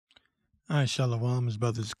All right, Shalom, his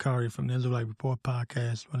brother Zakari from the Israelite Report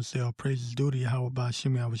podcast. I want to say all praises due to Yahweh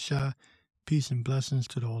Ba'Shem Yahushua. Peace and blessings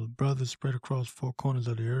to all the brothers spread across four corners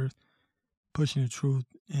of the earth, pushing the truth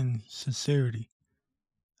in sincerity.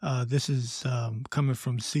 This is coming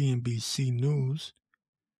from CNBC News.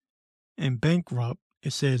 In Bankrupt,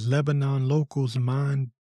 it says Lebanon locals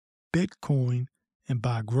mine Bitcoin and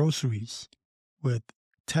buy groceries with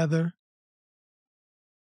Tether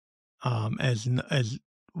as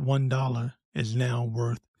 $1 is now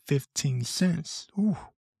worth 15 cents. Ooh.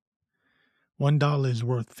 $1 is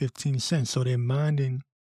worth 15 cents. So they're minding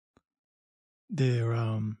their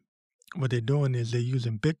what they're doing is they're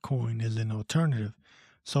using Bitcoin as an alternative.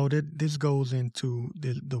 So that this goes into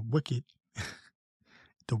the wicked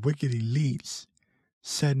the wicked elites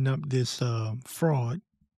setting up this fraud.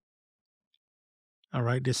 All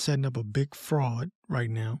right, they're setting up a big fraud right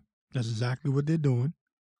now. That's exactly what they're doing.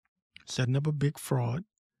 Setting up a big fraud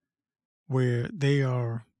where they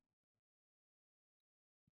are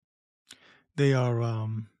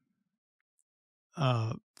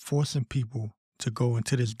forcing people to go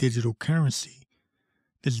into this digital currency.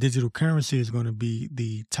 This digital currency is going to be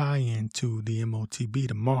the tie-in to the MOTB,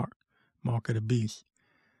 the mark of the beast.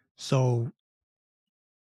 So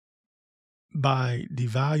by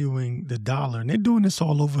devaluing the dollar, and they're doing this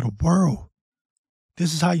all over the world,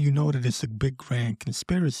 this is how you know that it's a big grand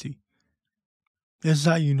conspiracy. This is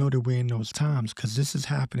how you know that we're in those times, because this is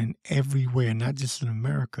happening everywhere, not just in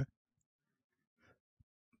America.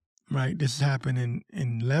 Right? This is happening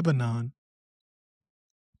in Lebanon.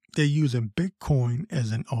 They're using Bitcoin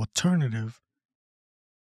as an alternative,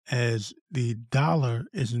 as the dollar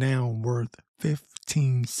is now worth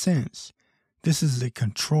 15 cents. This is a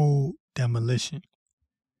controlled demolition.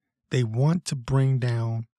 They want to bring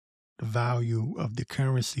down the value of the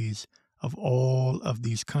currencies of all of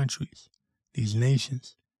these countries, these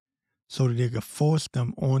nations, so that they could force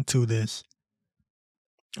them onto this,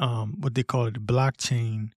 what they call it, the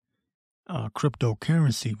blockchain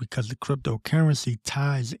cryptocurrency, because the cryptocurrency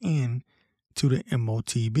ties in to the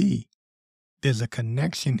MOTB. There's a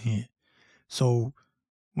connection here. So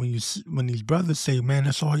when these brothers say, man,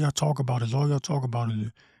 that's all y'all talk about is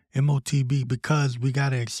the MOTB, because we got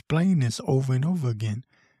to explain this over and over again.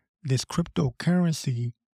 This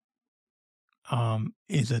cryptocurrency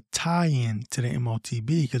is a tie-in to the MOTB,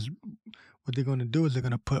 because what they're going to do is they're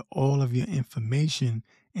going to put all of your information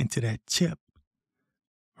into that chip,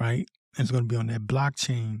 right? And it's going to be on that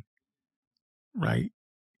blockchain, right?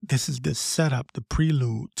 This is the setup, the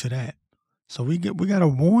prelude to that. So we got to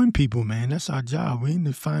warn people, man. That's our job. We're in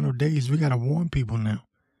the final days. We got to warn people now.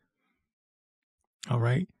 All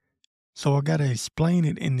right? So I got to explain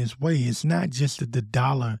it in this way. It's not just that the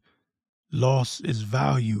dollar lost its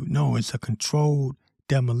value. No, it's a controlled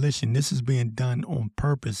demolition. This is being done on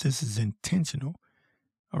purpose. This is intentional.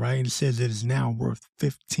 All right? It says it is now worth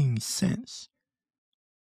 15 cents.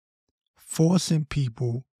 Forcing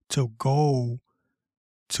people to go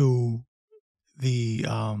to the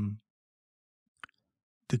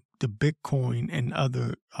Bitcoin and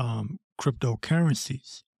other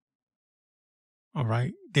cryptocurrencies. All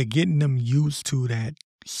right. They're getting them used to that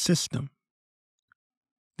system,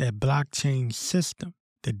 that blockchain system,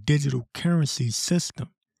 the digital currency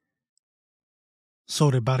system. So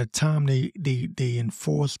that by the time they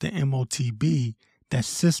enforce the MOTB, that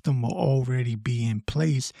system will already be in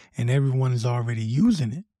place and everyone is already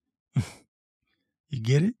using it. You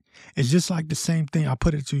get it? It's just like the same thing. I'll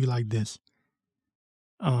put it to you like this.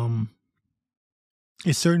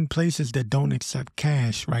 It's certain places that don't accept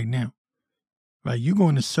cash right now. Right? You go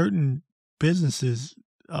into certain businesses,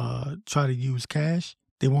 try to use cash,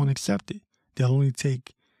 they won't accept it. They'll only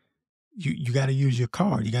take, you got to use your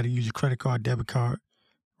card. You got to use your credit card, debit card,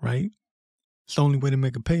 right? It's the only way to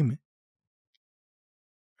make a payment.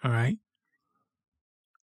 All right?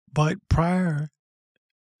 But prior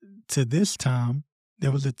to this time, there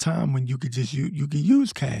was a time when you could just, you could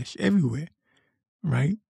use cash everywhere,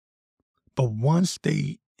 right? But once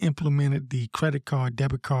they implemented the credit card,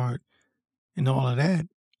 debit card, and all of that,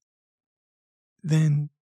 then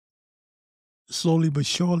slowly but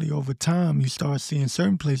surely over time, you start seeing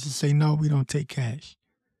certain places say, no, we don't take cash.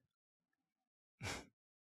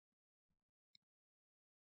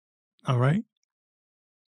 All right?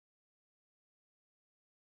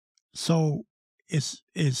 So it's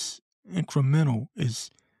incremental. It's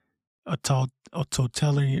a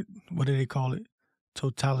totalitarian, what do they call it?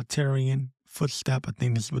 Totalitarian footstep. I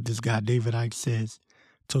think that's what this guy David Icke says.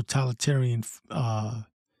 Totalitarian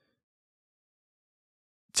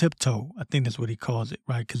tiptoe. I think that's what he calls it,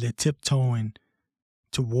 right? Because they're tiptoeing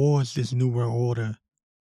towards this new world order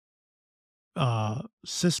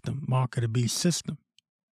system, market of beast system.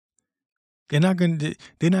 They're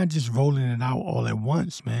not just rolling it out all at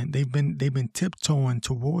once, man. They've been tiptoeing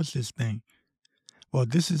towards this thing. Well,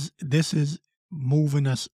 this is moving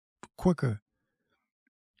us quicker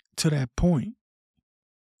to that point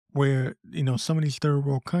where, some of these third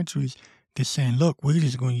world countries, they're saying, look, we're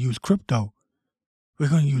just going to use crypto. We're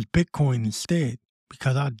going to use Bitcoin instead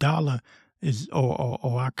because our dollar is or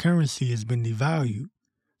our currency has been devalued.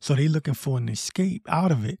 So they're looking for an escape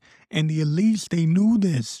out of it. And the elites, they knew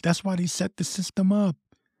this. That's why they set the system up.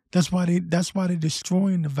 That's why they're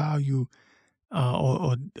destroying the value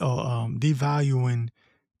or devaluing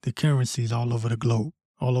the currencies all over the globe,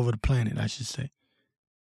 all over the planet, I should say.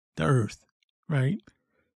 The earth, right?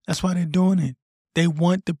 That's why they're doing it. They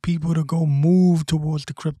want the people to go move towards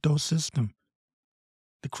the crypto system,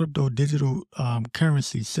 the crypto digital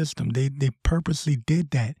currency system. They purposely did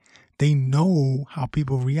that. They know how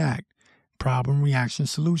people react. Problem, reaction,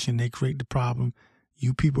 solution. They create the problem.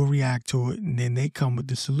 You people react to it, and then they come with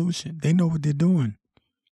the solution. They know what they're doing.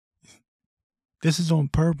 This is on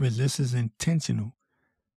purpose. This is intentional,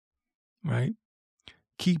 right?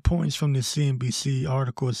 Key points from the CNBC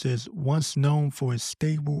article says, once known for its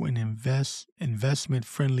stable and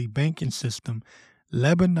investment-friendly banking system,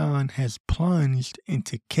 Lebanon has plunged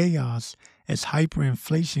into chaos as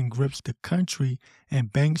hyperinflation grips the country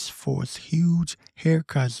and banks force huge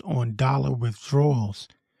haircuts on dollar withdrawals.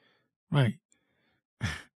 Right.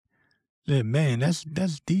 Yeah, man, that's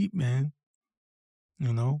deep, man.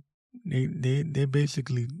 They're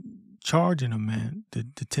basically charging them, man,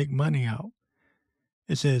 to take money out.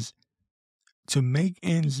 It says, to make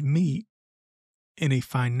ends meet in a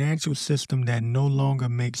financial system that no longer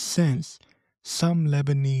makes sense, some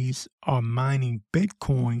Lebanese are mining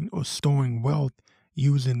Bitcoin or storing wealth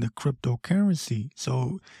using the cryptocurrency.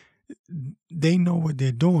 So they know what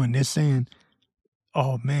they're doing. They're saying,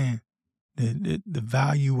 oh man, the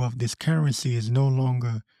value of this currency is no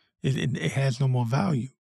longer, it has no more value,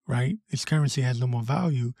 right? This currency has no more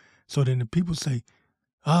value. So then the people say,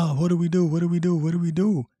 oh, what do we do? What do we do? What do we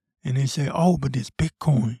do? And they say, oh, but there's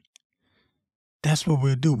Bitcoin. That's what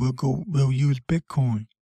we'll do. We'll use Bitcoin.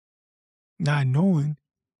 Not knowing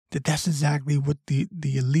that that's exactly what the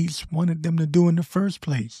elites wanted them to do in the first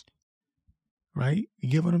place. Right? You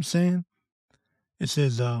get what I'm saying? It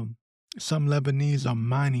says some Lebanese are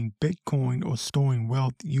mining Bitcoin or storing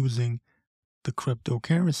wealth using the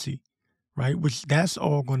cryptocurrency, right? Which that's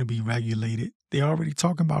all going to be regulated. They're already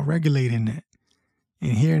talking about regulating that.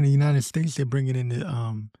 And here in the United States, they're bringing in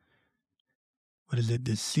the,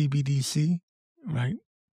 the CBDC, right?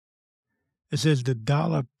 It says the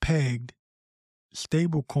dollar pegged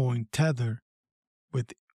stablecoin Tether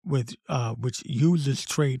with which users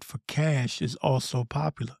trade for cash is also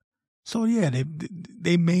popular. So yeah,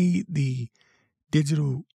 they made the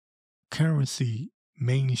digital currency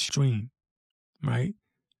mainstream, right?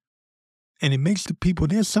 And it makes the people,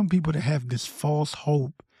 there's some people that have this false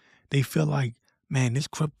hope. They feel like, man, this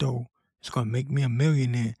crypto is going to make me a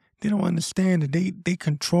millionaire. They don't understand that they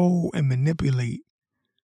control and manipulate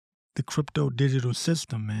the crypto digital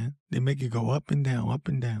system, man. They make it go up and down, up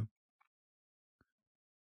and down.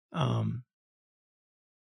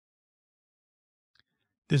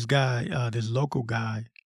 This guy, this local guy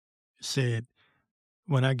said,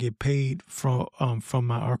 when I get paid from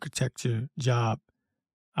my architecture job,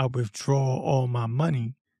 I withdraw all my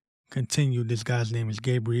money. Continued, this guy's name is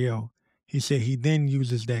Gabriel. He said he then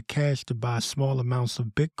uses that cash to buy small amounts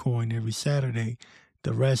of Bitcoin every Saturday.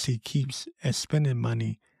 The rest he keeps as spending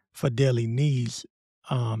money for daily needs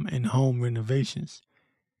and home renovations.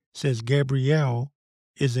 Says Gabriel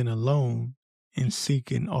isn't alone in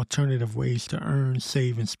seeking alternative ways to earn,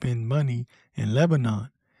 save, and spend money in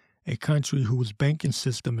Lebanon, a country whose banking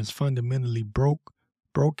system is fundamentally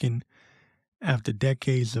broken. After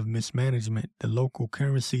decades of mismanagement, the local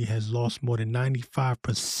currency has lost more than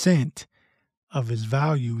 95% of its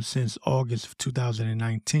value since August of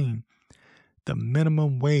 2019. The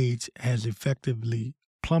minimum wage has effectively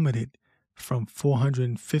plummeted from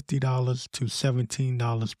 $450 to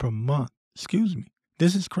 $17 per month. Excuse me.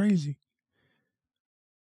 This is crazy.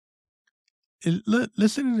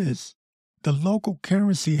 Listen to this. The local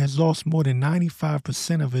currency has lost more than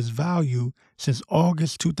 95% of its value since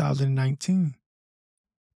August 2019.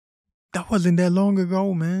 That wasn't that long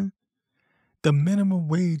ago, man. The minimum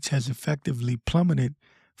wage has effectively plummeted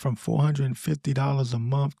from $450 a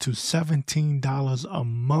month to $17 a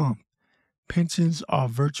month. Pensions are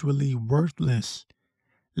virtually worthless.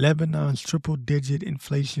 Lebanon's triple-digit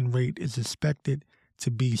inflation rate is expected to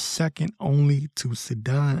be second only to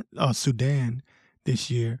Sudan this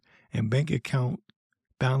year, and bank account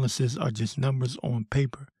balances are just numbers on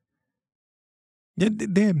paper.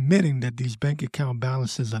 They're admitting that these bank account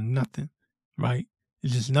balances are nothing, right?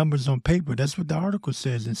 It's just numbers on paper. That's what the article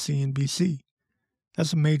says in CNBC.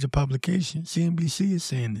 That's a major publication. CNBC is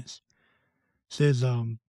saying this. It says,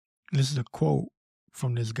 this is a quote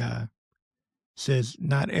from this guy. It says,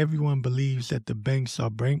 not everyone believes that the banks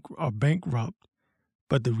are bankrupt,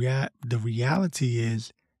 but the reality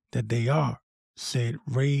is that they are, said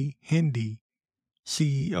Ray Hindi,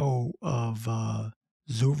 CEO of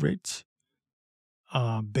Zurich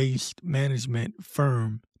based management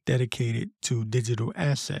firm dedicated to digital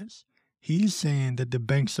assets. He's saying that the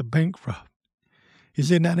banks are bankrupt. He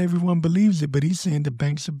said not everyone believes it, but he's saying the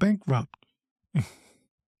banks are bankrupt.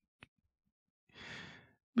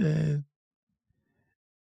 Man,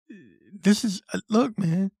 this is, look,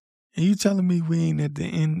 man, are you telling me we ain't at the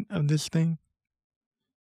end of this thing?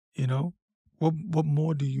 You know, what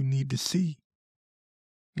more do you need to see?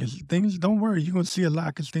 Things, don't worry, you're going to see a lot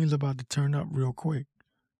because things are about to turn up real quick.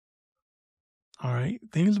 All right?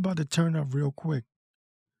 Things about to turn up real quick.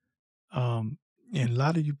 And a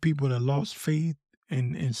lot of you people that lost faith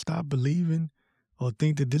and stop believing or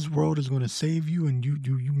think that this world is going to save you, and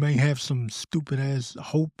you may have some stupid ass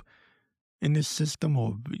hope in this system,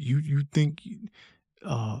 or you think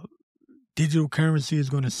digital currency is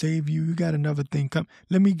going to save you. You got another thing come.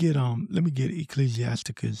 Let me get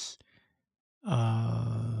Ecclesiasticus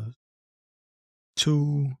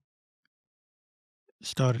 2,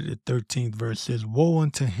 started at 13th verse, says, woe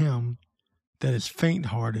unto him that is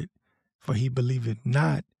faint-hearted, for he believeth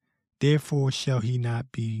not, therefore shall he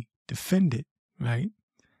not be defended, right?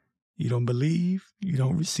 You don't believe, you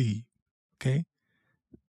don't receive, okay?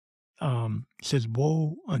 It says,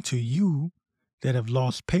 woe unto you that have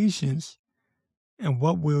lost patience, and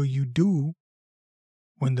what will you do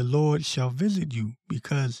when the Lord shall visit you?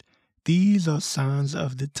 Because these are signs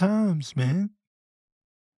of the times, man.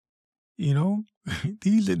 You know,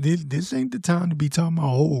 this ain't the time to be talking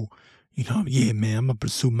about, oh, you know, yeah, man, I'm gonna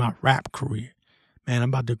pursue my rap career. Man, I'm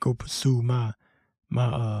about to go pursue my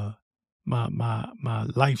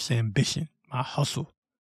life's ambition, my hustle.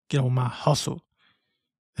 Get on my hustle.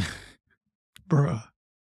 Bruh.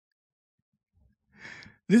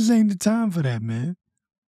 This ain't the time for that, man.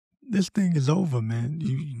 This thing is over, man.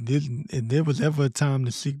 If there was ever a time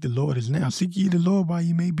to seek the Lord, is now. Seek ye the Lord while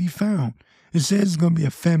you may be found. It says it's going to be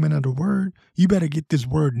a famine of the word. You better get this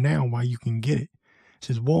word now while you can get it. It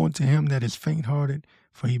says, woe unto him that is faint-hearted,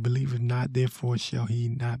 for he believeth not, therefore shall he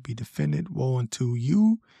not be defended. Woe unto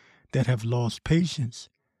you that have lost patience.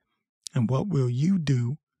 And what will you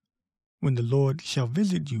do when the Lord shall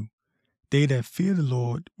visit you? They that fear the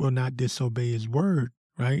Lord will not disobey his word,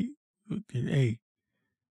 right? Hey,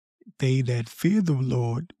 they that fear the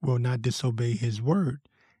Lord will not disobey his word,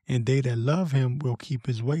 and they that love him will keep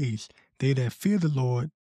his ways. They that fear the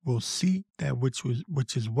Lord will seek that which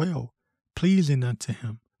is well pleasing unto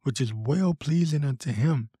him, which is well pleasing unto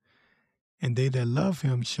him. And they that love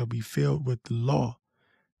him shall be filled with the law.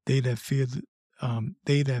 They that fear the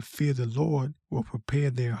Lord will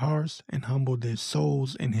prepare their hearts and humble their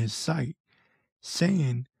souls in his sight,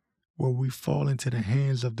 saying, will we fall into the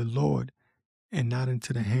hands of the Lord and not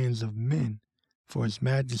into the hands of men? For his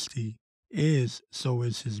majesty is, so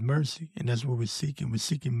is his mercy. And that's what we're seeking. We're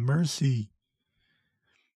seeking mercy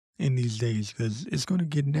in these days because it's going to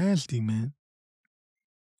get nasty, man.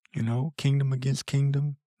 You know, kingdom against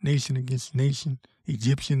kingdom, nation against nation,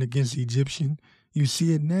 Egyptian against Egyptian. You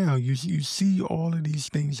see it now. You see all of these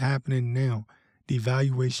things happening now. The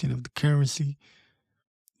evaluation of the currency.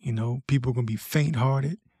 You know, people are going to be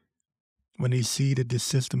faint-hearted when they see that this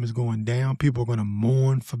system is going down. People are going to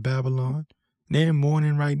mourn for Babylon. They're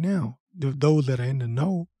mourning right now. Those that are in the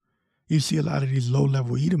know. You see a lot of these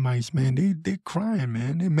low-level Edomites, man, they're crying,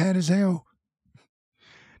 man. They're mad as hell.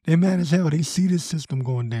 They're mad as hell. They see this system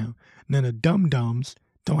going down. Now the dum-dums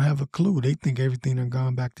don't have a clue. They think everything done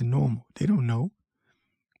gone back to normal. They don't know.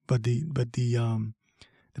 But the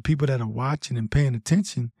people that are watching and paying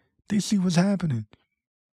attention, they see what's happening.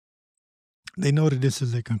 They know that this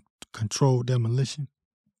is a controlled demolition.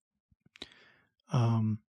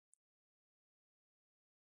 Let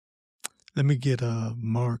me get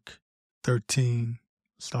Mark 13,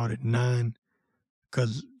 start at 9,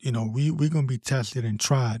 because, you know, we're going to be tested and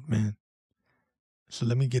tried, man. So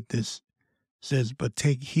let me get this. It says, but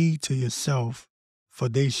take heed to yourself, for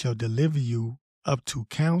they shall deliver you up to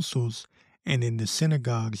councils, and in the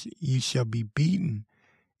synagogues ye shall be beaten,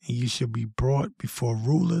 and you shall be brought before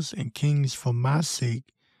rulers and kings for my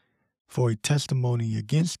sake, for a testimony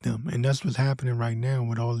against them. And that's what's happening right now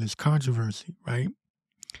with all this controversy, right?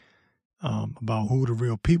 About who the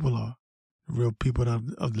real people are, the real people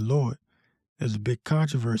of the Lord. There's a big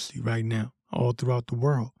controversy right now all throughout the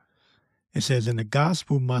world. It says, and the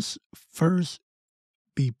gospel must first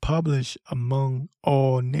be published among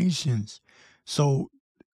all nations. So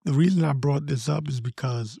the reason I brought this up is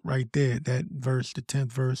because right there, that verse, the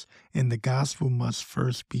 10th verse, and the gospel must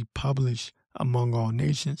first be published among all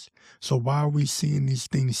nations. So why are we seeing these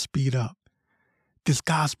things speed up? This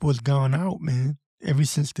gospel has gone out, man. Ever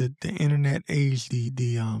since the internet age, the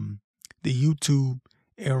YouTube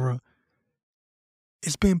era,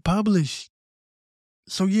 it's been published.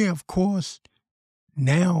 So yeah, of course,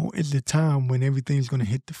 now is the time when everything's going to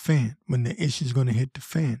hit the fan, when the issue's going to hit the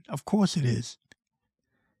fan. Of course it is.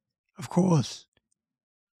 Of course.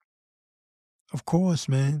 Of course,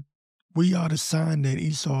 man. We are the sign that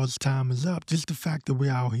Esau's time is up. Just the fact that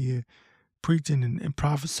we're out here preaching and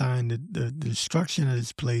prophesying the destruction of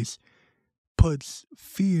this place puts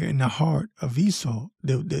fear in the heart of Esau,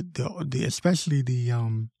 especially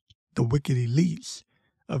the wicked elites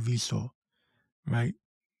of Esau, right?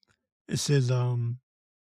 It says, and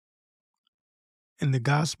the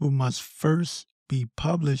gospel must first be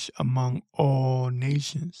published among all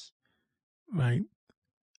nations, right?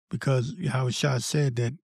 Because Yahushua said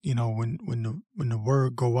that, when the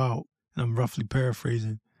word go out, and I'm roughly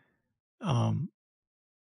paraphrasing, all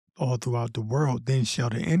throughout the world, then shall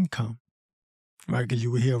the end come, right? Because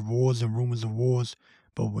you will hear wars and rumors of wars,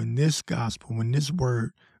 but when this gospel, when this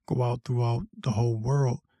word go out throughout the whole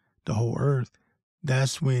world, the whole earth,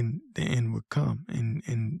 that's when the end would come,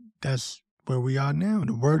 and that's where we are now.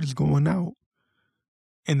 The word is going out,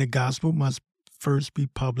 and the gospel must first be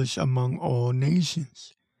published among all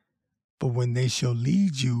nations. But when they shall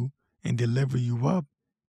lead you and deliver you up,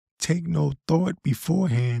 take no thought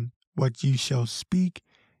beforehand what you shall speak,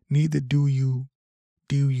 neither do you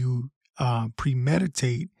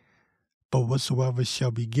premeditate, but whatsoever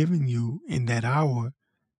shall be given you in that hour,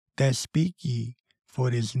 that speak ye, for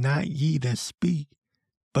it is not ye that speak,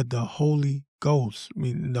 but the Holy Ghost,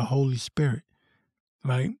 the Holy Spirit,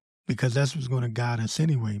 right? Because that's what's going to guide us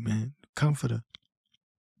anyway, man. Comforter.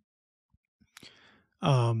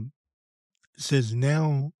 It says,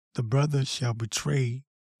 now the brother shall betray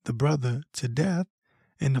the brother to death,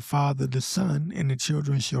 and the father the son, and the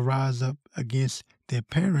children shall rise up against their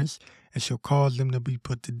parents and shall cause them to be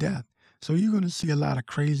put to death. So you're going to see a lot of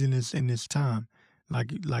craziness in this time,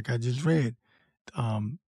 like I just read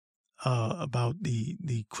about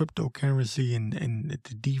the cryptocurrency and the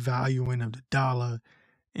devaluing of the dollar,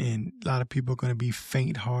 and a lot of people are going to be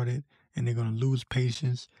faint-hearted, and they're going to lose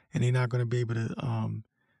patience, and they're not going to be able to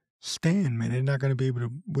stand, man. They're not going to be able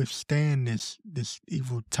to withstand this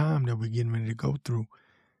evil time that we're getting ready to go through.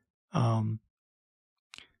 Let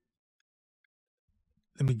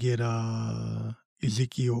me get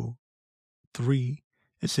Ezekiel 3.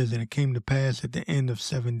 It says, and it came to pass at the end of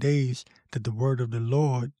 7 days that the word of the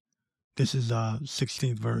Lord, this is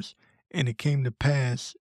 16th verse, and it came to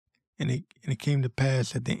pass, and it came to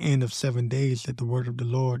pass at the end of 7 days that the word of the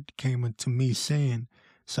Lord came unto me, saying,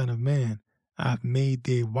 Son of man, I have made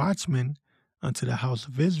thee a watchman unto the house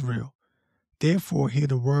of Israel. Therefore hear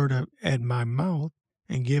the word at my mouth,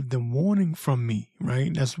 and give them warning from me,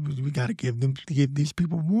 right? That's what we got to give these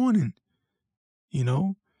people warning,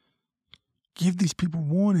 Give these people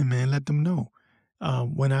warning, man. Let them know.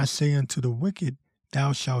 When I say unto the wicked,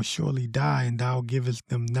 thou shalt surely die, and thou givest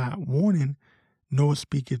them not warning, nor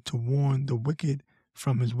speaketh to warn the wicked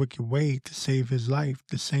from his wicked way to save his life,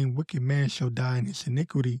 the same wicked man shall die in his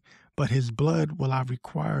iniquity, but his blood will I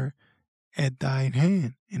require at thine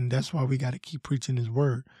hand. And that's why we got to keep preaching his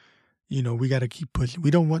word. We got to keep pushing.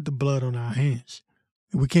 We don't want the blood on our hands.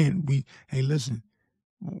 Hey, listen,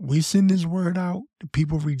 we send this word out, the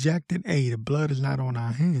people reject it. Hey, the blood is not on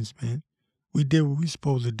our hands, man. We did what we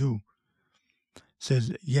supposed to do. It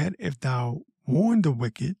says, yet if thou warn the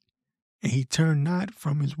wicked, and he turn not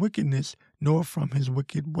from his wickedness, nor from his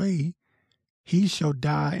wicked way, he shall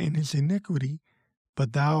die in his iniquity,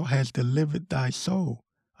 but thou hast delivered thy soul.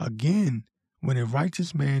 Again, when a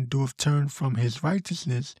righteous man doeth turn from his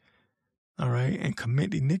righteousness, all right, and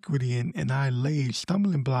commit iniquity, and I lay a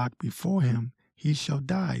stumbling block before him, he shall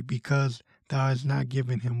die, because thou hast not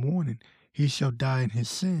given him warning. He shall die in his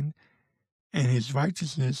sin, and his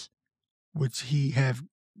righteousness, which he have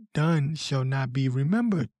done, shall not be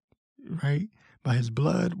remembered, right? But his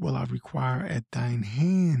blood will I require at thine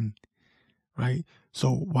hand, right?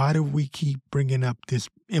 So why do we keep bringing up this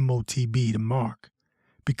MOTB, the mark?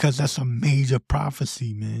 Because that's a major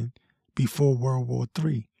prophecy, man, before World War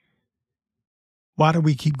III. Why do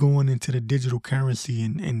we keep going into the digital currency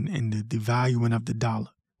and the devaluing of the dollar?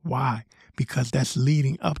 Why? Because that's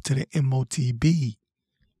leading up to the MOTB.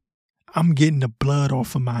 I'm getting the blood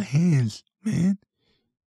off of my hands, man.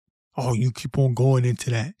 Oh, you keep on going into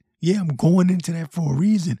that. Yeah, I'm going into that for a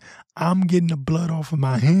reason. I'm getting the blood off of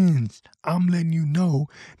my hands. I'm letting you know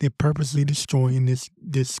they're purposely destroying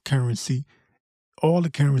this currency, all the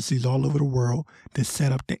currencies all over the world to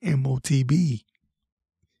set up the MOTB,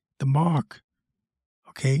 the mark.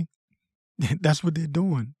 Okay? That's what they're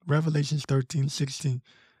doing. Revelations 13:16.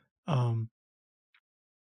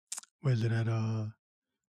 Where's it at?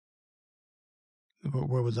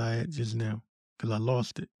 Where was I at just now? Because I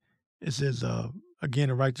lost it. It says, again,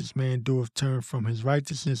 a righteous man doeth turn from his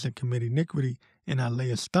righteousness and commit iniquity, and I lay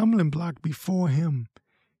a stumbling block before him.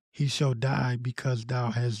 He shall die because thou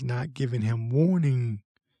hast not given him warning.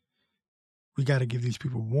 We got to give these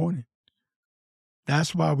people warning.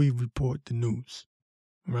 That's why we report the news,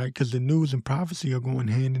 right? Because the news and prophecy are going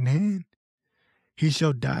hand in hand. He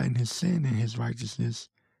shall die in his sin, and his righteousness,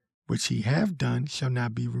 which he have done, shall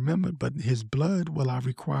not be remembered, but his blood will I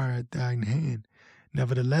require at thine hand.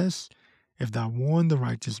 Nevertheless, if thou warn the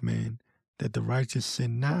righteous man that the righteous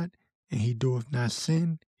sin not, and he doeth not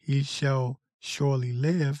sin, he shall surely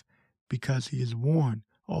live, because he is warned.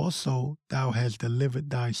 Also, thou hast delivered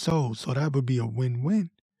thy soul. So that would be a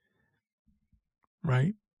win-win,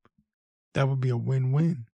 right? That would be a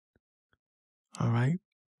win-win. All right.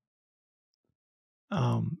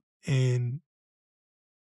 And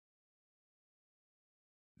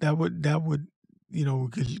that would,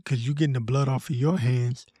 because you're getting the blood off of your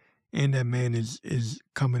hands, and that man is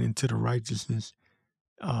coming into the righteousness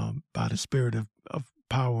by the spirit of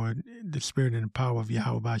power, the spirit and the power of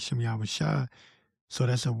Yahweh B'Shem Yahweh Shai. So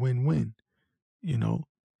that's a win-win, you know.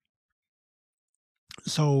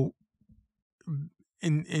 So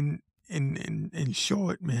in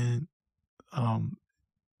short, man,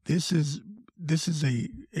 this is a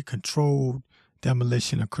controlled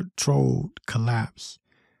demolition, a controlled collapse.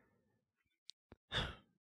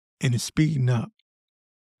 And it's speeding up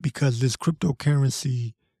because this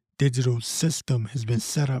cryptocurrency digital system has been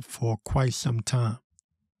set up for quite some time,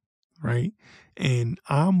 right? And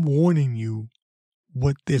I'm warning you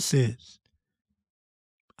what this is.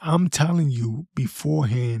 I'm telling you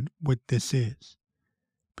beforehand what this is,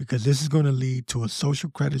 because this is going to lead to a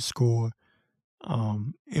social credit score,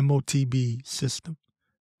 MOTB system,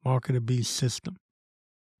 market of beast system.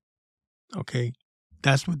 Okay,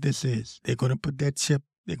 that's what this is. They're going to put that chip.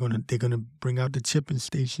 They're going to bring out the chipping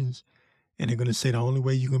stations, and they're going to say the only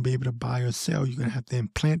way you're going to be able to buy or sell, you're going to have to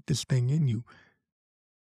implant this thing in you.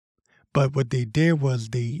 But what they did was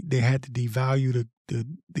they had to devalue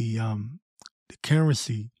the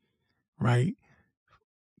currency, right?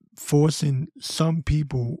 Forcing some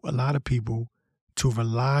people, a lot of people, to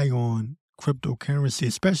rely on cryptocurrency,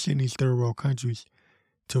 especially in these third world countries,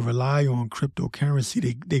 to rely on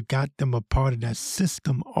cryptocurrency. They got them a part of that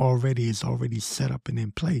system already. It's already set up and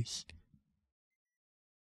in place.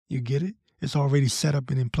 You get it? It's already set up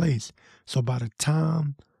and in place. So by the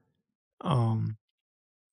time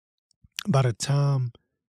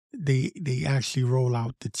they actually roll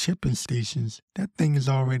out the chipping stations, that thing is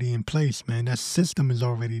already in place, man. That system is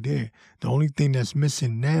already there. The only thing that's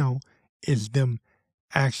missing now is them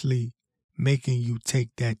actually making you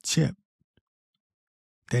take that chip.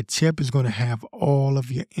 That chip is going to have all of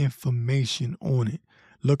your information on it.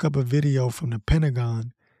 Look up a video from the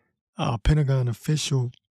Pentagon. Pentagon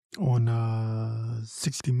official on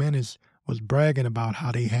 60 Minutes was bragging about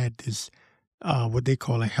how they had this, what they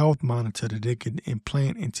call a health monitor that they could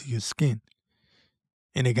implant into your skin.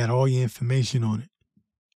 And they got all your information on it.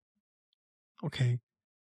 Okay?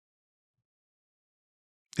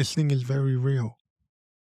 This thing is very real.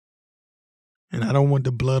 And I don't want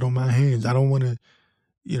the blood on my hands. I don't want to,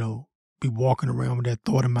 be walking around with that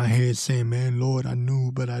thought in my head saying, man, Lord, I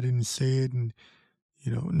knew, but I didn't say it. And,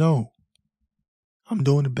 no. I'm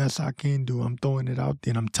doing the best I can do. I'm throwing it out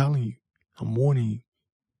there and I'm telling you. I'm warning you.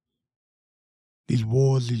 These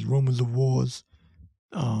wars, these rumors of wars,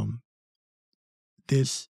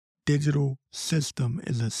 this digital system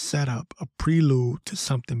is a setup, a prelude to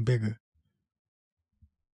something bigger.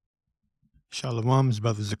 Shalom, it's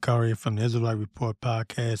Brother Zakaria from the Israelite Report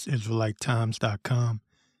Podcast, IsraeliteTimes.com.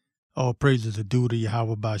 All praises are due to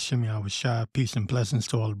Yahweh B'Shem Yahweh Shai. Peace and blessings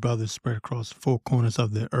to all the brothers spread across the four corners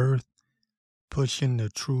of the earth, pushing the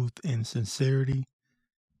truth and sincerity.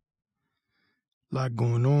 A lot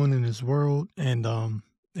going on in this world, and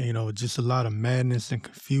just a lot of madness and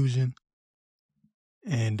confusion,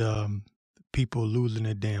 and people losing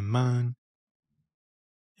their damn mind.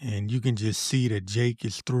 And you can just see that Jake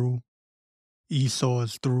is through, Esau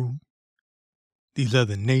is through, these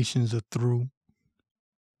other nations are through.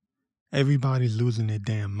 Everybody's losing their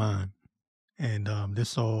damn mind, and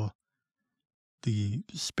this all the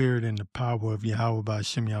spirit and the power of Yahweh by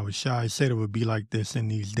Shem Yahweh Shai. I said it would be like this in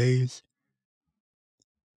these days.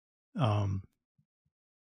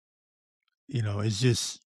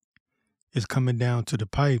 It's coming down to the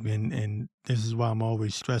pipe, and this is why I'm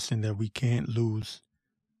always stressing that we can't lose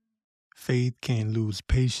faith, can't lose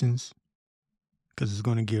patience, because it's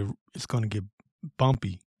gonna get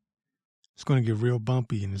bumpy. It's gonna get real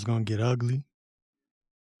bumpy, and it's gonna get ugly.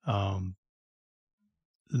 A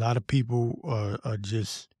lot of people are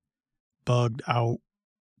just bugged out.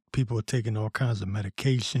 People are taking all kinds of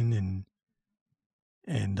medication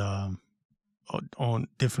and on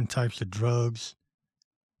different types of drugs,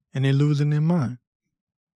 and they're losing their mind.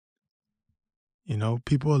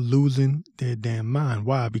 People are losing their damn mind.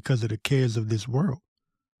 Why? Because of the cares of this world.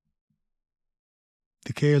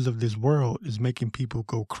 The cares of this world is making people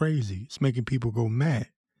go crazy. It's making people go mad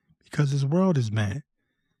because this world is mad.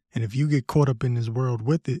 And if you get caught up in this world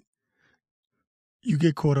with it, you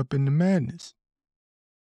get caught up in the madness.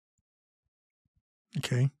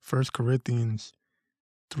 Okay, 1 Corinthians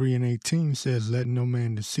 3:18 says, "Let no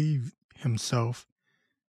man deceive himself.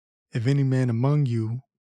 If any man among you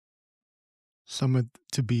seemeth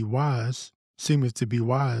to be wise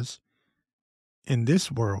in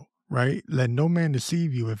this world," right? "Let no man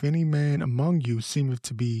deceive you. If any man among you seemeth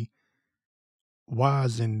to be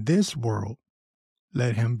wise in this world,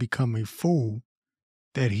 let him become a fool,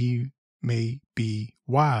 that he may be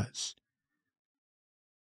wise."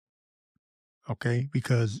 Okay,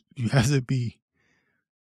 because you have to be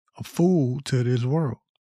a fool to this world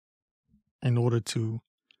in order to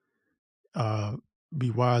be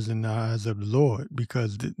wise in the eyes of the Lord,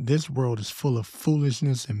 because this world is full of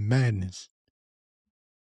foolishness and madness.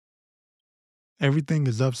 Everything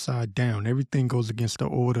is upside down. Everything goes against the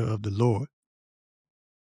order of the Lord.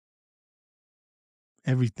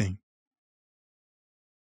 Everything.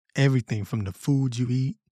 Everything, from the food you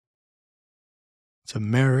eat to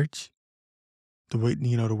marriage, the way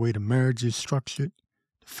the marriage is structured,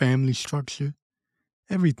 the family structure,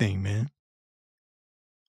 everything, man.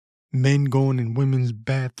 Men going in women's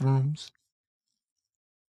bathrooms.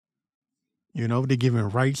 They're giving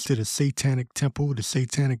rights to the satanic temple, the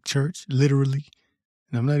satanic church, literally.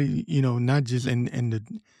 And I'm not, not just, and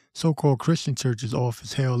the so-called Christian church is off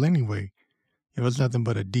as hell anyway. It's nothing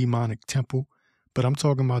but a demonic temple. But I'm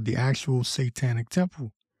talking about the actual satanic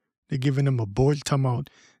temple. They're giving them abortion, talking about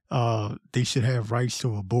they should have rights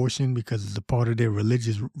to abortion because it's a part of their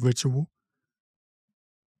religious ritual.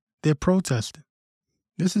 They're protesting.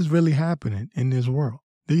 This is really happening in this world.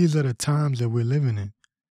 These are the times that we're living in.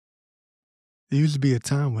 There used to be a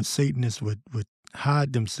time when Satanists would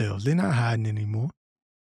hide themselves. They're not hiding anymore.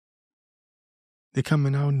 They're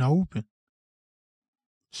coming out in the open.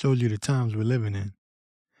 Shows you the times we're living in.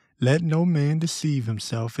 "Let no man deceive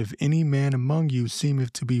himself. If any man among you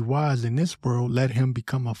seemeth to be wise in this world, let him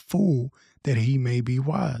become a fool, that he may be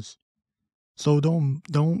wise." So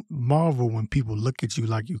don't marvel when people look at you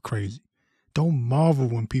like you crazy. Don't marvel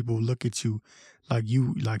when people look at you like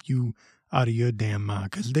you out of your damn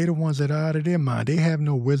mind, because they're the ones that are out of their mind. They have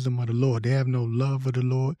no wisdom of the Lord. They have no love of the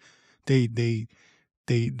Lord. They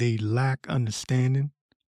lack understanding,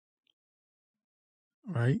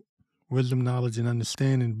 right? Wisdom, knowledge, and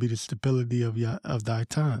understanding be the stability of thy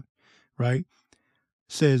time, right?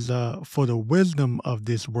 Says, "For the wisdom of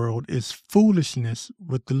this world is foolishness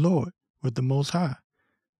with the Lord, with the Most High,"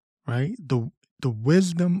 right? The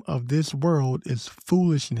wisdom of this world is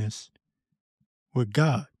foolishness with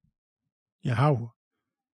God, Yahweh.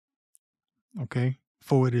 Okay?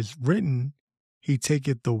 "For it is written, he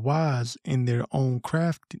taketh the wise in their own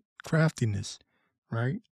craftiness,"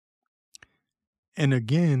 right? "And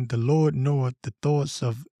again, the Lord knoweth the thoughts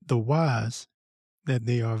of the wise, that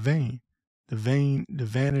they are vain." The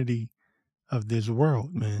vanity of this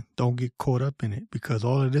world, man. Don't get caught up in it, because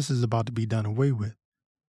all of this is about to be done away with.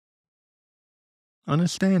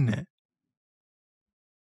 Understand that,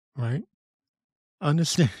 right?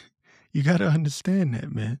 Understand. You got to understand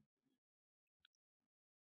that, man.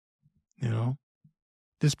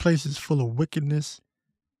 This place is full of wickedness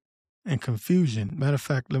and confusion. Matter of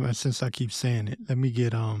fact, since I keep saying it, let me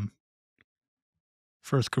get 1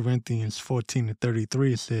 Corinthians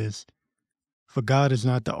 14:33. It says, "For God is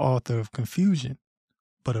not the author of confusion,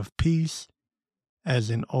 but of peace,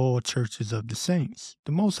 as in all churches of the saints."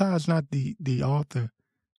 The Most High is not the author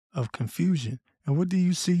of confusion. And what do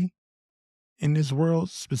you see in this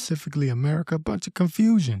world, specifically America? A bunch of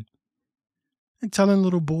confusion. And telling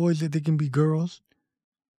little boys that they can be girls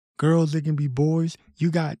they can be boys.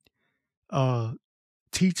 You got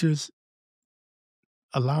teachers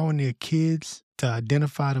allowing their kids to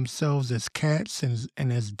identify themselves as cats and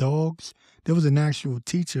as dogs. There was an actual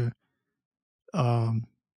teacher that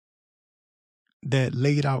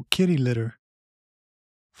laid out kitty litter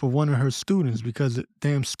for one of her students because the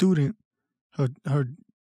damn student,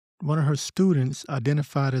 one of her students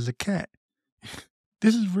identified as a cat.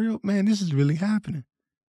 This is real, man. This is really happening.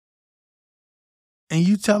 And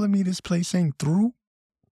you telling me this place ain't through?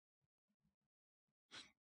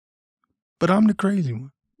 But I'm the crazy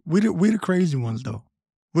one. We're the crazy ones, though.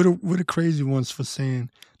 We're the crazy ones for saying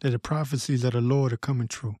that the prophecies of the Lord are coming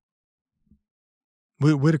true.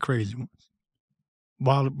 We're the crazy ones.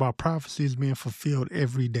 While prophecy is being fulfilled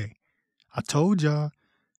every day. I told y'all,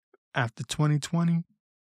 after 2020,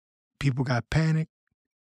 people got panicked.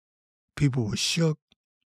 People were shook.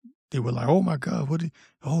 They were like, oh my God,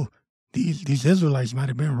 these Israelites might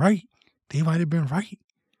have been right. They might have been right.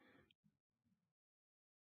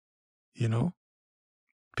 You know?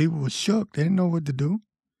 People were shook. They didn't know what to do.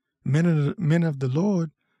 Men of the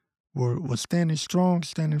Lord were standing strong,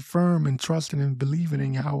 standing firm, and trusting and believing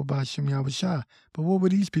in Yahweh B'Shem Yahweh Shai. But what were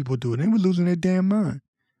these people doing? They were losing their damn mind.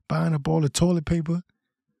 Buying up all the toilet paper.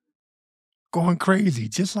 Going crazy,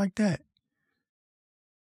 just like that.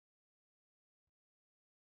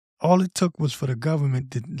 All it took was for the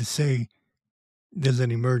government to say there's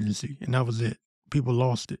an emergency, and that was it. People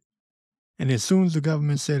lost it. And as soon as the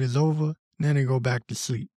government said it's over, then they go back to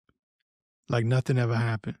sleep. Like nothing ever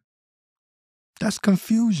happened. That's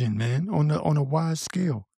confusion, man, on a wide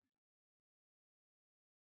scale.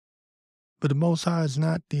 But the Most High is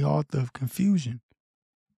not the author of confusion.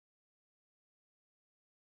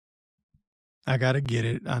 I gotta get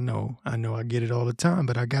it. I know I get it all the time,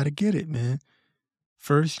 but I gotta get it, man.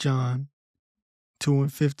 1 John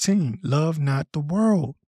 2:15. Love not the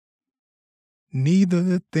world, neither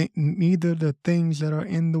the things that are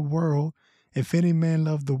in the world. If any man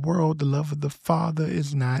love the world, the love of the Father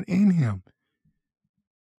is not in him.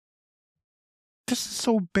 This is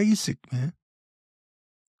so basic, man.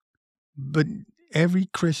 But every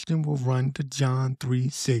Christian will run to John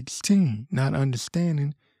 3:16, not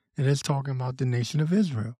understanding that it's talking about the nation of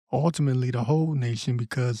Israel. Ultimately, the whole nation,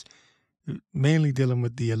 because mainly dealing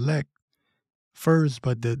with the elect first,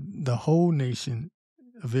 but the whole nation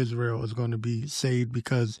of Israel is going to be saved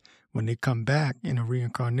because when they come back in a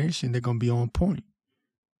reincarnation, they're going to be on point.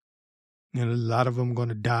 And a lot of them are going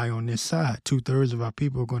to die on this side. 2/3 of our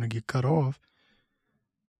people are going to get cut off.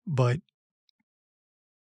 But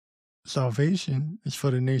salvation is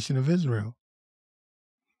for the nation of Israel.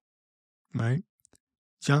 Right?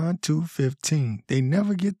 John 2:15. They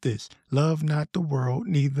never get this. Love not the world,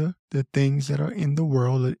 neither the things that are in the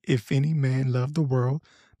world. If any man love the world,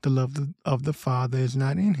 the love of the Father is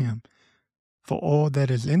not in him. For all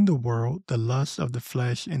that is in the world, the lust of the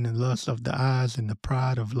flesh and the lust of the eyes and the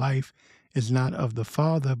pride of life is not of the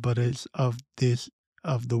Father, but is of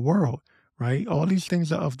the world, right? All these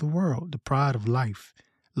things are of the world. The pride of life,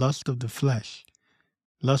 lust of the flesh,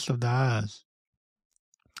 lust of the eyes.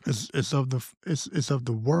 It's of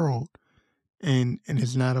the world, and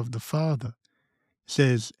it's not of the Father. It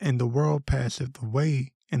says, and the world passeth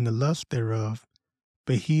away, and the lust thereof,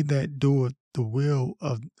 but he that doeth the will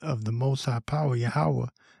of the Most High Power, Yahweh,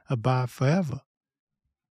 abide forever.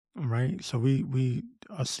 All right? So we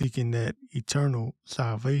are seeking that eternal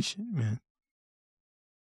salvation, man.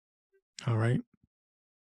 All right?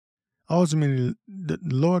 Ultimately, the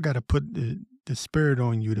Lord got to put the Spirit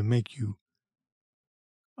on you to make you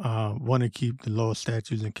want to keep the law,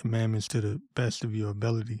 statutes, and commandments to the best of your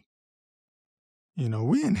ability. You know,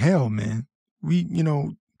 we in hell, man.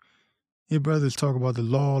 Your brothers talk about the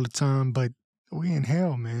law all the time, but we in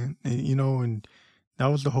hell, man. And, and that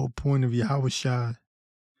was the whole point of Yahweh Shai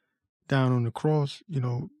down on the cross.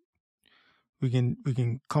 We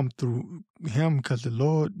can come through him because the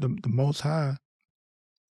Lord, the Most High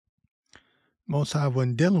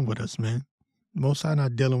wasn't dealing with us, man. Most High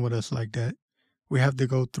not dealing with us like that. We have to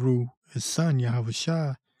go through his son, Yahweh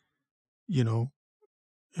Shai, and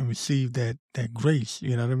receive that grace,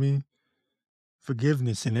 you know what I mean?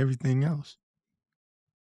 Forgiveness and everything else.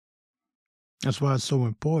 That's why it's so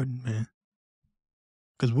important, man.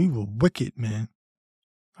 Because we were wicked, man.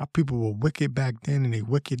 Our people were wicked back then and they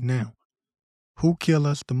wicked now. Who kill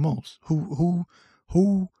us the most? Who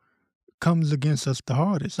comes against us the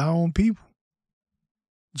hardest? Our own people.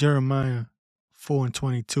 Jeremiah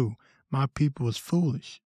 4:22. My people is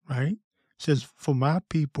foolish, right? It says, for my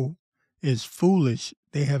people is foolish.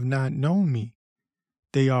 They have not known me.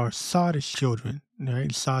 They are sottish children, right?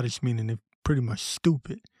 Sottish meaning they're pretty much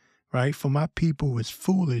stupid, right? For my people is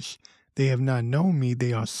foolish. They have not known me.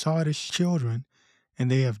 They are sottish children,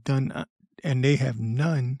 and they have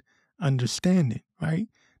none understanding, right?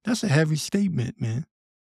 That's a heavy statement, man.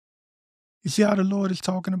 You see how the Lord is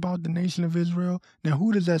talking about the nation of Israel? Now,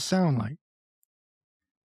 who does that sound like?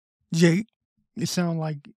 Jake, it sound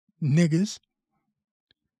like niggas.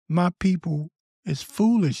 My people is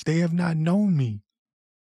foolish. They have not known me.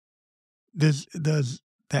 Does the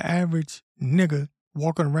average nigga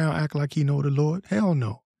walking around act like he know the Lord? Hell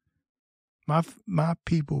no. My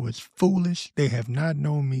people is foolish. They have not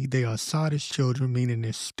known me. They are sottish children, meaning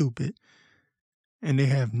they're stupid, and they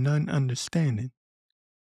have none understanding.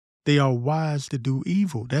 They are wise to do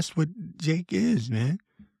evil. That's what Jake is, man.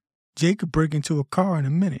 Jake could break into a car in a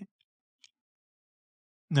minute.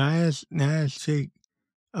 Now I asked Jake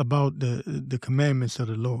about the commandments of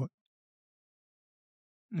the Lord.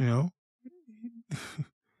 You know?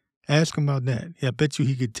 Ask him about that. Yeah, I bet you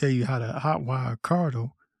he could tell you how to hotwire a car,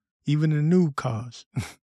 though. Even the new cars.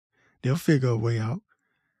 They'll figure a way out.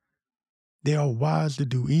 They are wise to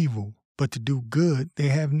do evil, but to do good, they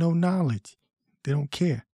have no knowledge. They don't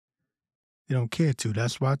care. They don't care to.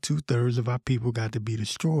 That's why 2/3 of our people got to be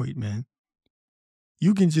destroyed, man.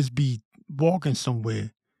 You can just be walking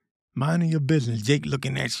somewhere, minding your business, Jake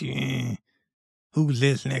looking at you, who's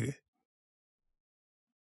this nigga?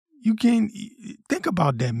 You can't think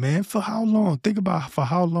about that, man. For how long? Think about for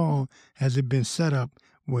how long has it been set up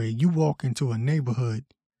where you walk into a neighborhood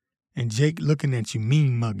and Jake looking at you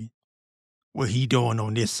mean mugging? What he doing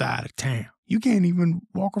on this side of town? You can't even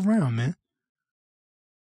walk around, man.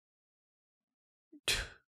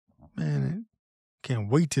 Man, can't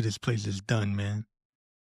wait till this place is done, man.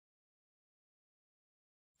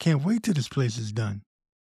 Can't wait till this place is done.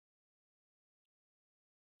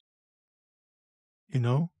 You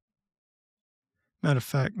know? Matter of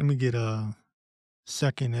fact, let me get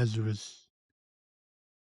 2nd Ezra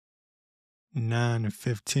 9 and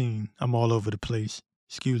 15. I'm all over the place.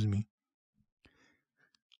 Excuse me.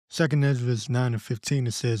 2nd Ezra 9 and 15,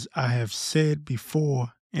 it says, I have said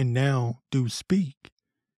before and now do speak,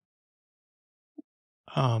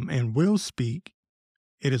 and will speak.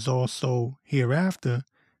 It is also hereafter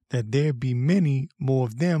that there be many more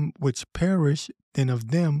of them which perish than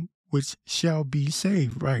of them which shall be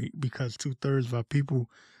saved. Right, because 2/3 of our people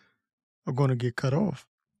are going to get cut off.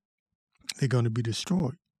 They're going to be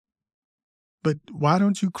destroyed. But why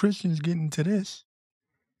don't you Christians get into this?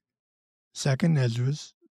 2nd Ezra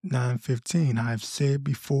 9:15, I have said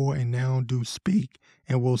before and now do speak,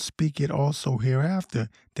 and will speak it also hereafter,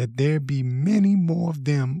 that there be many more of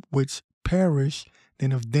them which perish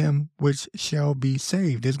than of them which shall be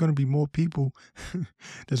saved. There's going to be more people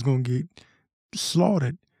that's going to get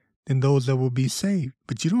slaughtered than those that will be saved.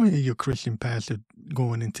 But you don't hear your Christian pastor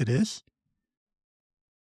going into this.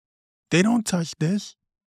 They don't touch this.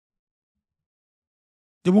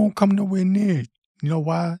 They won't come nowhere near it. You know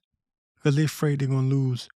why? Because they're afraid they're going to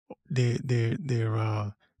lose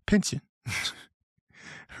their pension.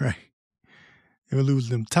 Right? They'll lose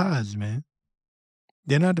them tithes, man.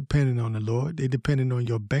 They're not dependent on the Lord. They're dependent on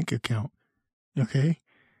your bank account. Okay?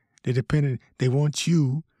 They want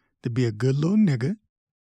you to be a good little nigga,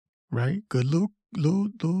 right? Good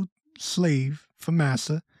little slave for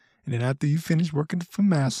massa. And then after you finish working for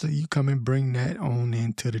massa, you come and bring that on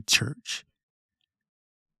into the church.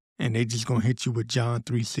 And they just going to hit you with John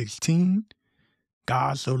 3:16.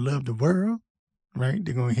 God so loved the world, right?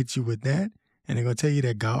 They're going to hit you with that. And they're going to tell you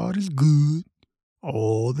that God is good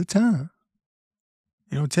all the time.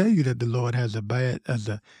 They don't tell you that the Lord has a bad, as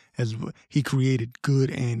he created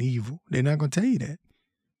good and evil. They're not going to tell you that.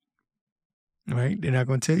 Right? They're not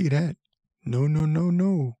going to tell you that. No.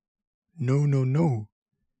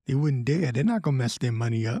 They wouldn't dare. They're not going to mess their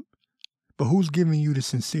money up. But who's giving you the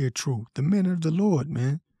sincere truth? The men of the Lord,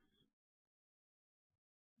 man.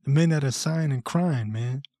 The men that are sighing and crying,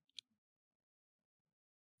 man.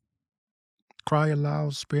 Cry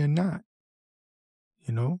aloud, spare not.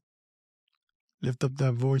 You know? Lift up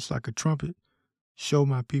that voice like a trumpet. Show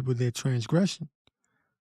my people their transgression.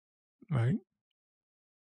 Right?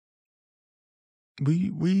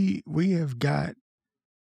 We have got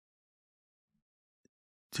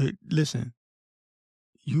to listen.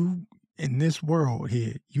 You in this world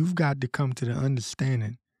here, you've got to come to the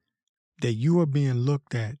understanding that you are being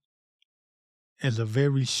looked at as a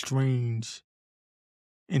very strange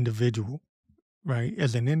individual, right?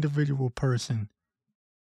 As an individual person,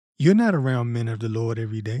 you're not around men of the Lord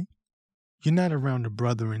every day. You're not around the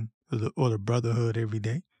brethren or the brotherhood every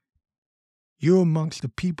day. You're amongst the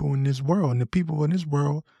people in this world, and the people in this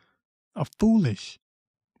world are foolish,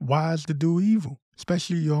 wise to do evil,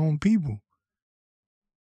 especially your own people.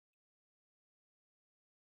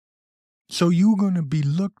 So you're going to be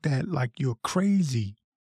looked at like you're crazy.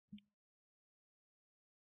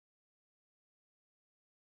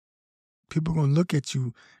 People are going to look at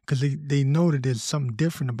you Because they know that there's something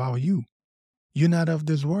different about you. You're not of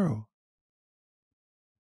this world.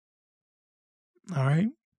 All right.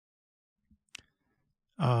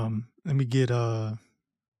 Let me get let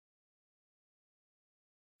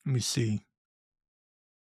me see.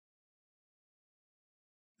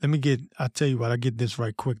 I'll tell you what, I'll get this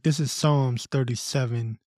right quick. This is Psalms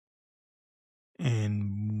 37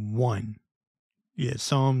 and 1. Yeah,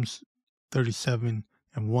 Psalms 37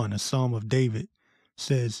 and 1, a psalm of David,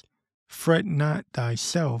 says, "Fret not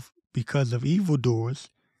thyself because of evildoers,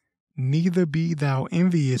 neither be thou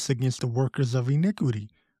envious against the workers of iniquity."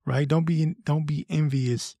 Right? Don't be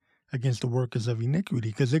envious against the workers of iniquity,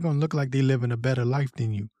 because they're gonna look like they live in a better life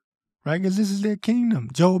than you. Right? Because this is their kingdom.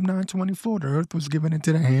 Job 9:24, the earth was given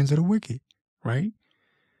into the hands of the wicked. Right?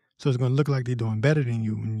 So it's gonna look like they're doing better than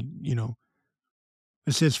you. And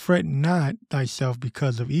it says, "Fret not thyself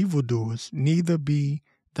because of evildoers, neither be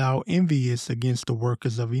thou envious against the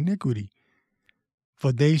workers of iniquity.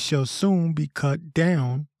 For they shall soon be cut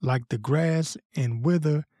down like the grass and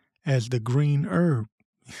wither as the green herb."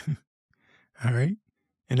 All right?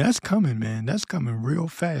 And that's coming, man. That's coming real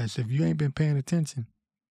fast if you ain't been paying attention.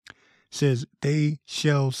 It says, they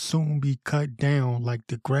shall soon be cut down like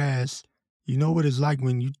the grass. You know what it's like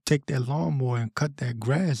when you take that lawnmower and cut that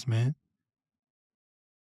grass, man.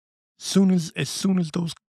 As soon as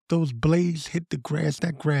those blades hit the grass,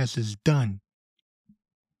 that grass is done.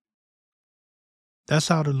 That's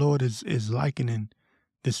how the Lord is likening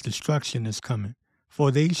this destruction that's coming. For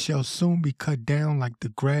they shall soon be cut down like the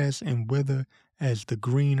grass and wither as the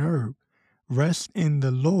green herb. Rest in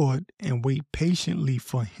the Lord and wait patiently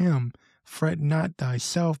for him. Fret not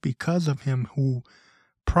thyself because of him who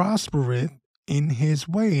prospereth in his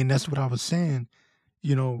way. And that's what I was saying.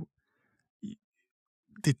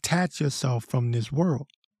 Detach yourself from this world,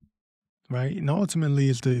 right? And ultimately,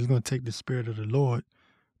 it's going to take the Spirit of the Lord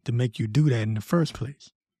to make you do that in the first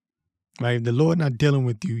place, right? If the Lord not dealing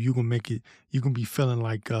with you, you can be feeling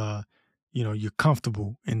like, you're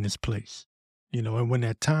comfortable in this place, and when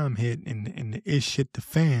that time hit and the ish hit the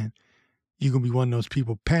fan, you're going to be one of those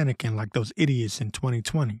people panicking like those idiots in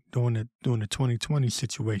 2020 during the 2020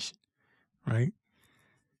 situation, right?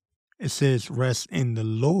 It says rest in the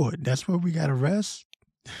Lord. That's where we got to rest.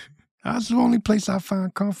 That's the only place I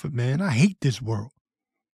find comfort, man. I hate this world.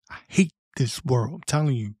 I hate this world. I'm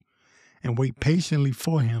telling you. And wait patiently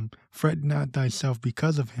for him. Fret not thyself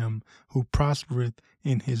because of him who prospereth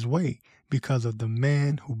in his way, because of the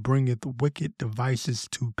man who bringeth wicked devices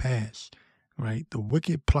to pass. Right? The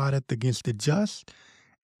wicked plotteth against the just.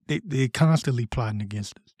 They're constantly plotting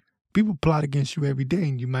against us. People plot against you every day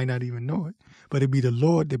and you might not even know it. But it be the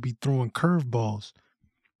Lord that be throwing curveballs.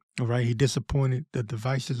 All right? He disappointed the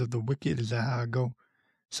devices of the wicked. Is that how I go?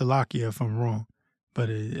 Salakia if I'm wrong. But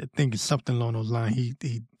I think it's something along those lines.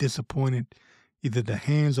 He disappointed either the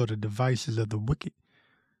hands or the devices of the wicked,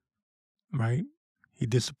 right? He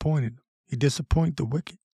disappointed them. He disappointed the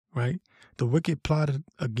wicked, right? The wicked plotted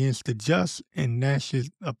against the just and gnashes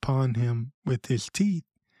upon him with his teeth.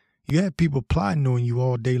 You have people plotting on you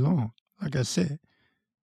all day long, like I said.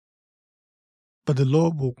 But the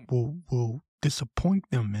Lord will disappoint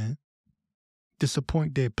them, man.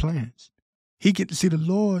 Disappoint their plans. He get to see the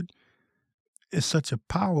Lord is such a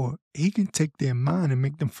power, he can take their mind and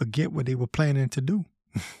make them forget what they were planning to do.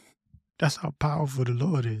 That's how powerful the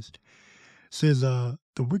Lord is. It says, the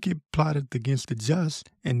wicked plotted against the just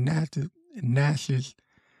and gnashes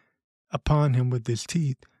upon him with his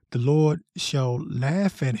teeth. The Lord shall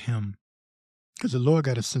laugh at him, because the Lord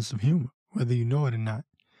got a sense of humor, whether you know it or not.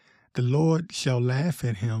 The Lord shall laugh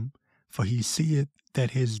at him, for he seeth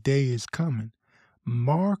that his day is coming.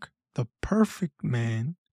 Mark the perfect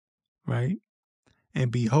man, right? And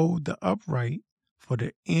behold the upright, for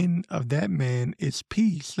the end of that man is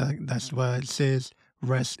peace. That's why it says,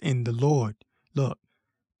 rest in the Lord. Look,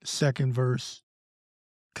 the second verse,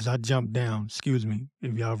 because I jumped down. Excuse me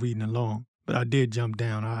if y'all reading along, but I did jump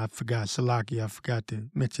down. I forgot, Salaki, I forgot to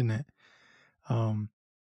mention that.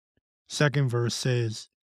 Second verse says,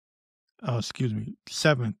 the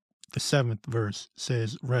seventh verse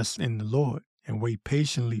says, rest in the Lord and wait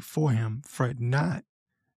patiently for him. Fret not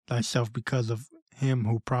thyself because of him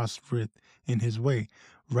who prospereth in his way.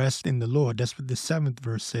 Rest in the Lord. That's what the seventh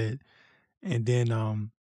verse said. And then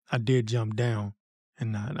I did jump down,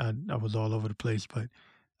 and I was all over the place. But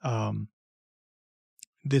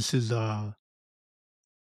this is where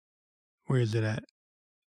is it at?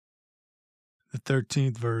 The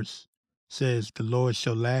 13th verse says, the Lord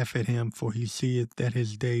shall laugh at him, for he seeth that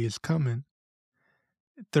his day is coming.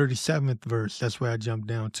 37th verse, that's where I jumped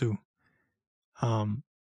down to.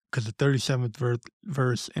 Because the 37th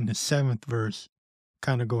verse and the 7th verse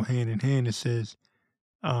kind of go hand in hand. It says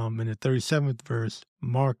in the 37th verse,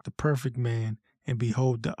 mark the perfect man and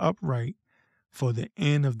behold the upright, for the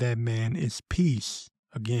end of that man is peace.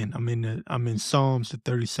 Again, I'm in Psalms, the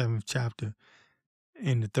 37th chapter.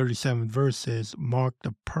 And the 37th verse says, mark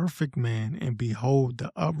the perfect man and behold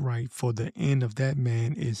the upright, for the end of that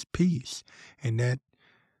man is peace. And that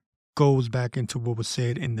goes back into what was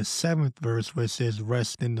said in the 7th verse, where it says,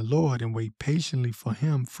 rest in the Lord and wait patiently for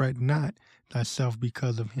him. Fret not thyself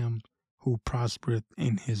because of him who prospereth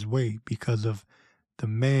in his way, because of the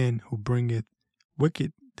man who bringeth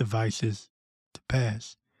wicked devices to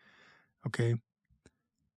pass. Okay.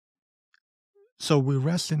 So we're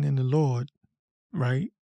resting in the Lord,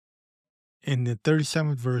 right? And the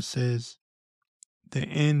 37th verse says, the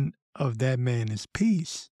end of that man is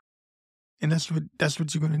peace. And that's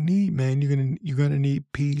what you're gonna need, man. You're gonna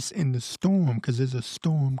need peace in the storm, because there's a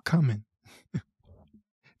storm coming.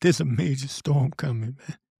 There's a major storm coming,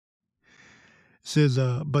 man. It says,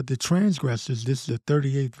 but the transgressors, this is the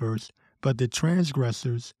 38th verse, but the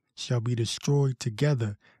transgressors shall be destroyed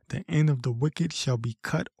together. The end of the wicked shall be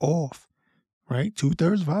cut off. Right?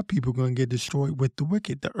 2/3 of our people are going to get destroyed with the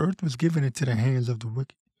wicked. The earth was given into the hands of the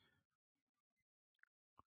wicked.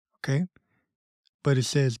 Okay? But it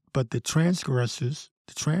says, but the transgressors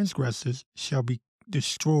shall be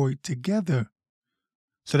destroyed together.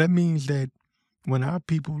 So that means that when our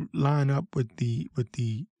people line up with the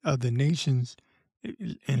other nations,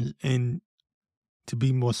 and to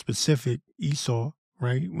be more specific, Esau,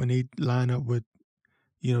 right? When they line up with,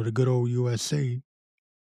 the good old USA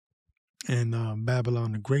and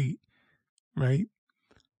Babylon the Great, right?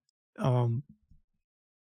 2/3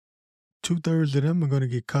 of them are going to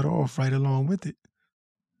get cut off right along with it,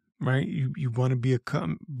 right? You want to be a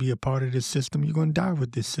part of this system, you're going to die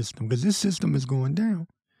with this system, because this system is going down.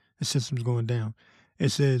 The system's going down. It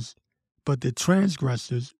says, but the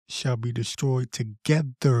transgressors shall be destroyed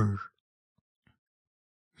together.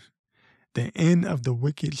 The end of the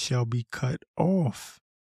wicked shall be cut off,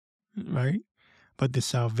 right? But the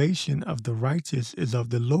salvation of the righteous is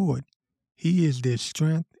of the Lord. He is their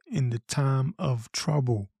strength in the time of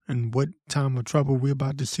trouble. And what time of trouble? We're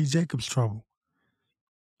about to see Jacob's trouble,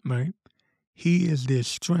 right? He is their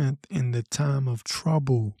strength in the time of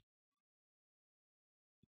trouble,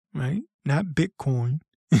 right? Not Bitcoin,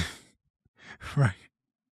 right?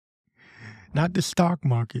 Not the stock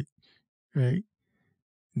market, right?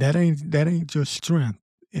 That ain't your strength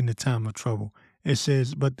in the time of trouble. It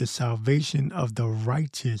says, but the salvation of the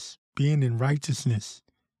righteous, being in righteousness,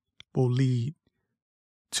 will lead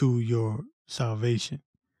to your salvation,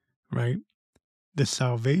 right? The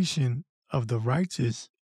salvation of the righteous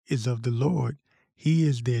is of the Lord. He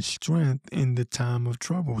is their strength in the time of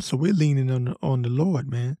trouble. So we're leaning on the Lord,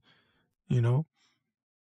 man.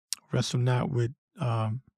 Wrestle not with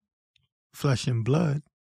flesh and blood,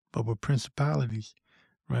 but with principalities,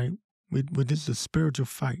 right? This is a spiritual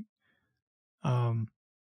fight.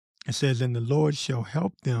 It says, and the Lord shall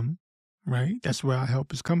help them, right? That's where our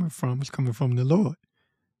help is coming from. It's coming from the Lord,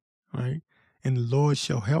 right? And the Lord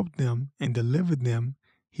shall help them and deliver them.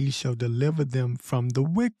 He shall deliver them from the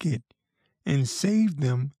wicked and save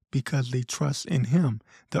them because they trust in him.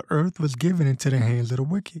 The earth was given into the hands of the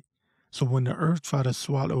wicked. So when the earth try to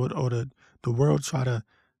swallow it, or the world try to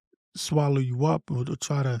swallow you up, or to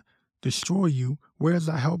try to destroy you, where's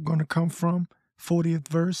our help going to come from? 40th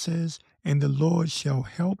verse says, and the Lord shall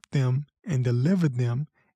help them and deliver them.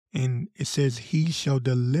 And it says, he shall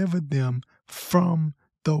deliver them from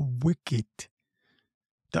the wicked.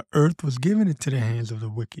 The earth was given into the hands of the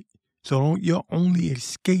wicked. So your only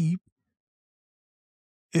escape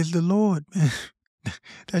is the Lord, man.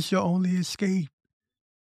 That's your only escape.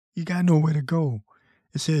 You got nowhere to go.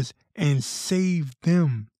 It says, and save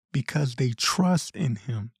them because they trust in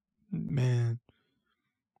him. Man,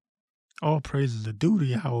 all praises are due to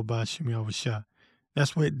Yahweh Ba'ashem Yahushua.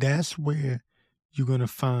 That's where you're going to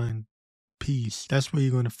find peace. That's where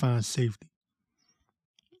you're going to find safety,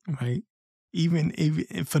 right? Even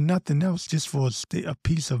for nothing else, just for a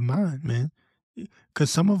peace of mind, man.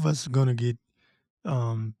 Because some of us are going to get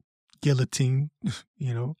guillotined,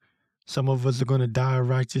 Some of us are going to die a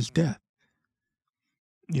righteous death,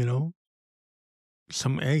 they're gonna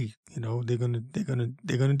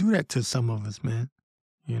do that to some of us, man.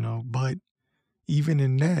 But even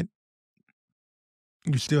in that,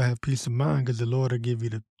 you still have peace of mind, because the Lord will give you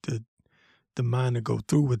the mind to go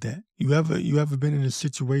through with that. You ever been in a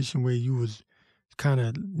situation where you was kind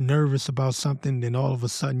of nervous about something, then all of a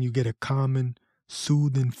sudden you get a calming,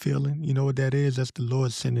 soothing feeling? You know what that is? That's the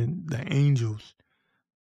Lord sending the angels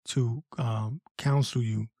to counsel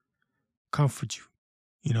you, comfort you,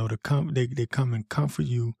 You know, they come and comfort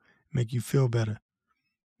you, make you feel better.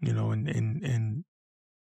 You know, and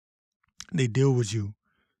they deal with you.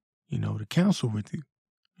 You know, to counsel with you.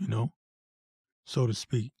 You know, so to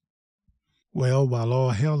speak. Well, while all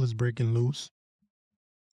hell is breaking loose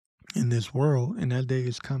in this world, and that day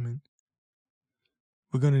is coming,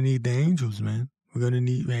 we're gonna need the angels, man. We're gonna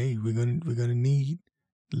need we're gonna need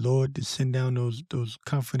the Lord to send down those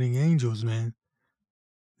comforting angels, man.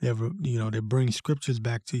 That bring scriptures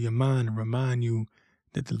back to your mind and remind you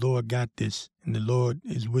that the Lord got this and the Lord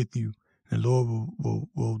is with you. The Lord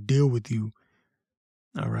will deal with you,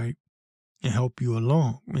 all right, and help you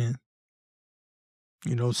along, man.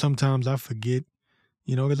 You know, sometimes I forget,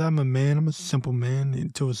 you know, because I'm a simple man,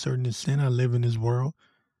 and to a certain extent. I live in this world,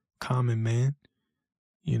 common man,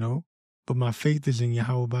 you know, but my faith is in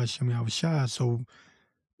Yahweh B'Shem Yahushua. So,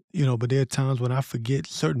 you know, but there are times when I forget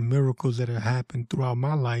certain miracles that have happened throughout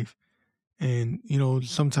my life. And, you know,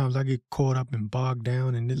 sometimes I get caught up and bogged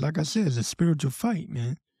down. And like I said, it's a spiritual fight,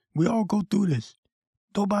 man. We all go through this.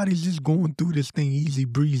 Nobody's just going through this thing easy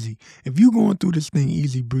breezy. If you're going through this thing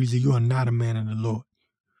easy breezy, you are not a man of the Lord.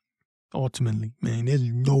 Ultimately, man, there's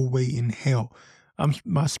no way in hell.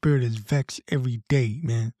 My spirit is vexed every day,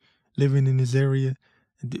 man. Living in this area,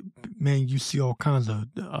 man, you see all kinds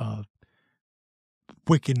of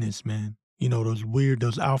wickedness, man. You know,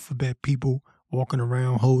 those alphabet people walking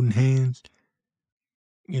around holding hands,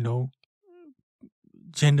 you know,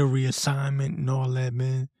 gender reassignment and all that,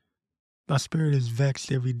 man. My spirit is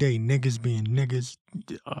vexed every day. Niggas being niggas,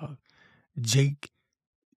 Jake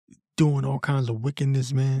doing all kinds of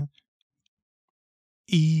wickedness, man.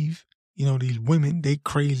 Eve, you know, these women, they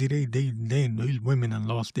crazy. These women done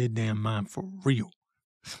lost their damn mind for real.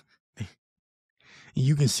 And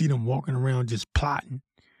you can see them walking around just plotting,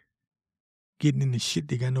 getting into shit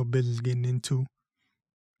they got no business getting into.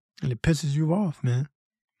 And it pisses you off, man.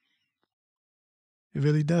 It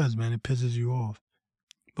really does, man. It pisses you off.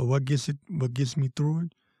 But what gets me through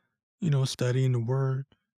it? You know, studying the word,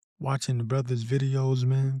 watching the brothers' videos,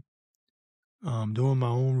 man. Doing my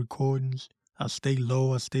own recordings. I stay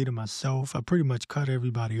low. I stay to myself. I pretty much cut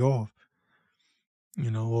everybody off,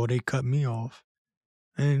 you know, or they cut me off.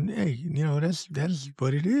 And hey, you know, that's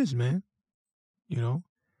what it is, man. You know,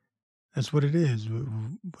 that's what it is.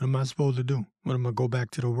 What am I supposed to do? What am I go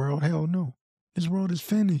back to the world? Hell no. This world is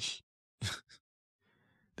finished.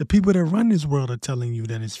 The people that run this world are telling you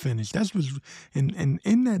that it's finished. That's what's and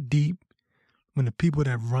in that deep, when the people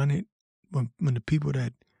that run it, when the people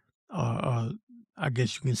that are I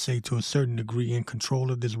guess you can say to a certain degree in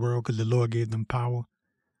control of this world, because the Lord gave them power,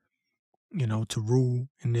 you know, to rule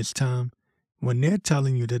in this time. When they're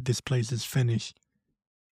telling you that this place is finished,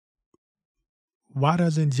 why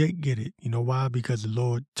doesn't Jake get it? You know why? Because the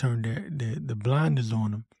Lord turned the blinders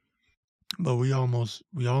on him. But we almost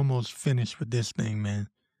finished with this thing, man.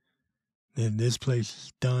 This place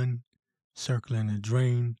is done, circling the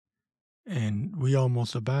drain, and we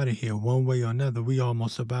almost about it here. One way or another, we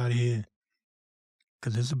almost about it here.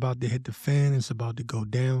 Because it's about to hit the fan. It's about to go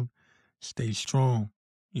down. Stay strong,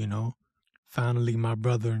 you know. Finally, my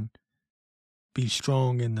brethren, be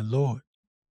strong in the Lord.